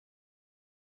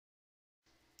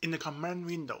In the command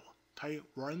window, type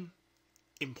run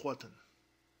important.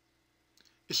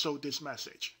 It shows this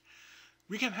message.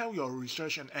 We can help your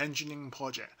research and engineering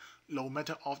project. No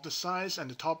matter of the size and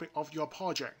the topic of your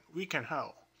project, we can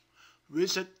help.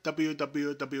 Visit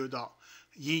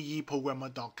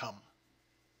www.EEprogrammer.com.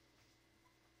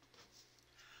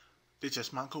 This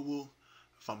is Marco Wu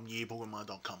from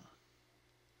EEprogrammer.com.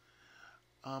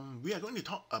 We are going to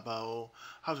talk about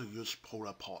how to use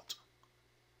polarplot.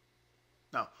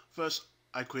 Now, first,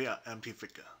 I create an empty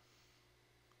figure.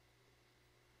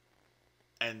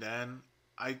 And then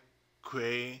I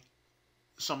create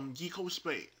some equal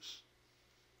space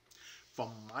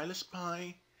from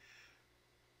 -pi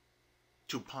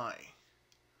to pi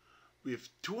with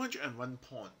 201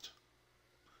 point.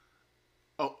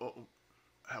 Oh,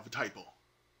 I have a typo.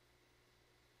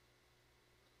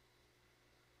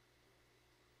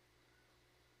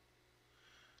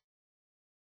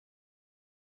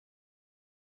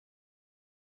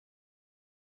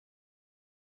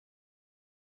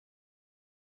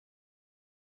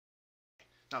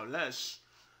 Now let's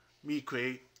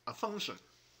create a function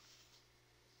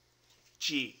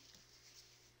g.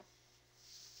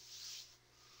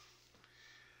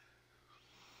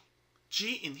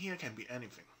 G in here can be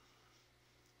anything.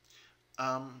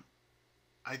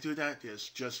 I do that is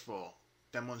just for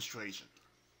demonstration.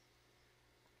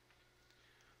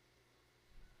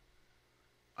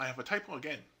 I have a typo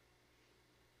again.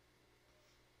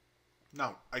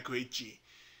 Now I create G.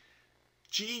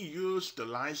 G use the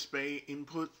line space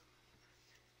input.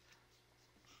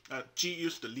 G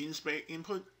use the lean space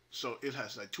input, so it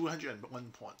has like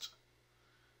 201 points.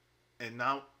 And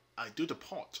now I do the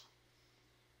plot.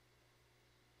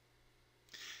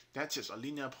 That is a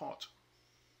linear plot.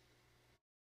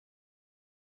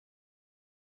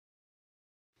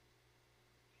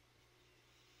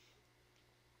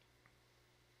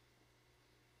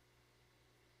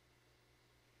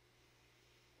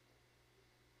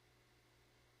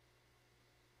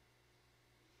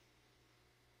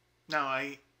 Now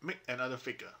I make another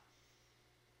figure.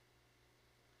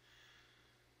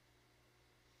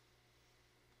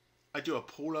 I do a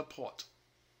polar plot.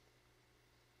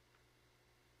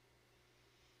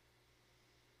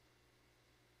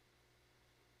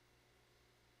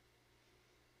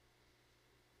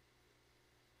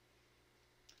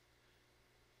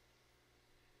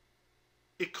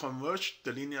 It converts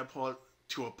the linear plot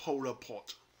to a polar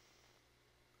plot.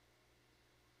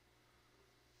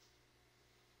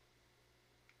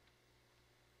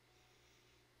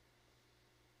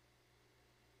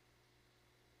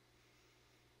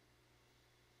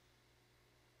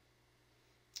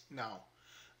 Now,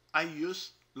 I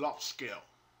use log scale.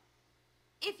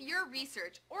 If your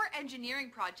research or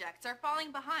engineering projects are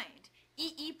falling behind,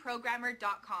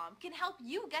 EEprogrammer.com can help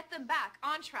you get them back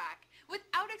on track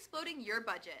without exploding your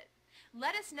budget.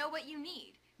 Let us know what you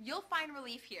need. You'll find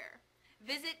relief here.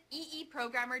 Visit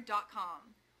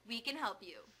EEprogrammer.com. We can help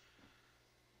you.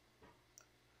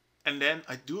 And then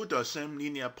I do the same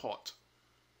linear plot.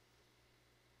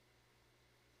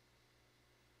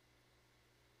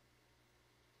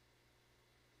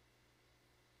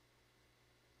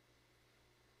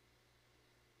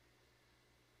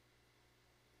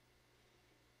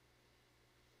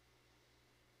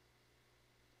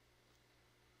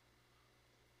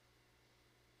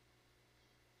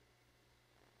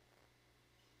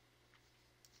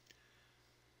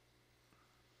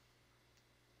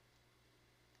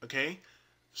 Okay,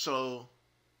 so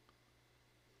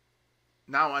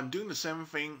now I'm doing the same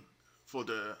thing for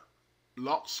the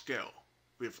log scale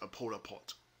with a polar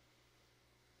plot.